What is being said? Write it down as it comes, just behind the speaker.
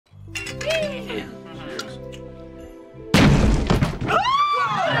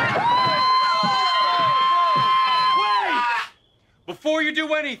Before you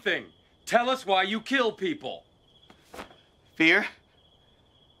do anything, tell us why you kill people. Fear?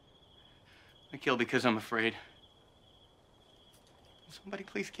 I kill because I'm afraid. Somebody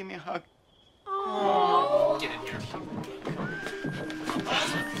please give me a hug. Oh. Get in here.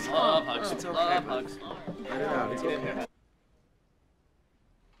 Love hugs. It's okay, Love bud. hugs. Get out. It's okay.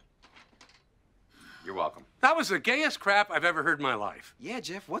 You're welcome. That was the gayest crap I've ever heard in my life. Yeah,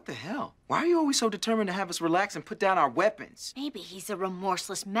 Jeff, what the hell? Why are you always so determined to have us relax and put down our weapons? Maybe he's a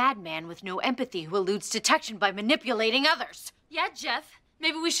remorseless madman with no empathy who eludes detection by manipulating others. Yeah, Jeff.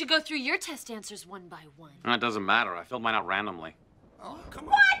 Maybe we should go through your test answers one by one. It doesn't matter. I filled mine out randomly. Oh, come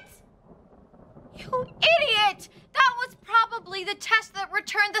on. What? You idiot! That was probably the test that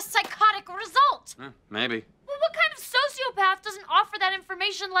returned the psychotic result. Maybe. Well, what kind of sociopath doesn't offer that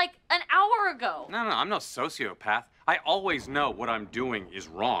information like an hour ago? No, I'm no sociopath. I always know what I'm doing is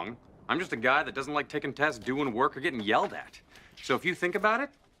wrong. I'm just a guy that doesn't like taking tests, doing work, or getting yelled at. So if you think about it,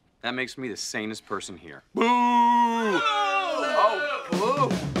 that makes me the sanest person here. Boo! Oh,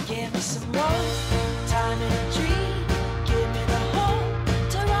 boo!